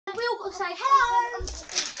got to say hello.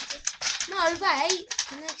 No, wait.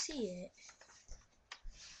 Can they see it?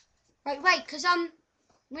 Wait, because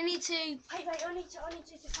we need to. Wait, I need to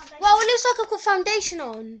do the foundation. Well, it looks like I've got foundation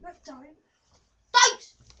on. No, don't. Don't.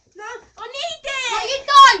 No, I need it. No, you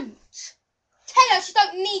don't. Tell us you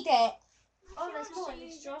don't need it. Oh, there's more in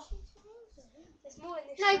this drawer. There's more in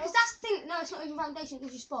this No, drawer. because that's the thing. No, it's not even foundation. It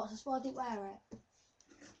gives you spots. That's why I didn't wear it.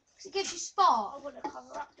 Because it gives you spots. I want to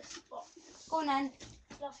cover up the spot. Go on then.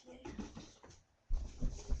 Love you.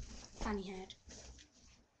 Fanny head.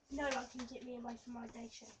 No one can get me away from my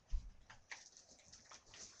foundation.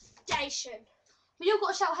 Foundation. But you've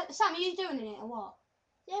got to shout. Sam, are you doing it or what?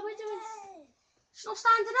 Yeah, we're doing. She's not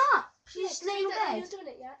standing up. She's just laying on bed. You're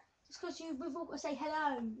doing it yet? It's because we've all got to say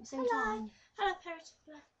hello at the same Hello. time. Hello, parents.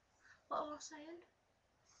 What am I saying?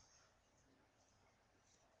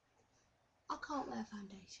 I can't wear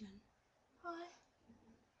foundation Why?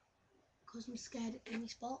 because I'm scared of any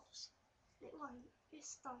spots. It won't.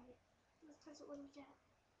 It's fine. It depends on when you get.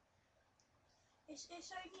 It's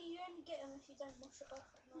only you only get them if you don't wash it off.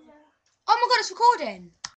 Yeah. Oh my god, it's recording.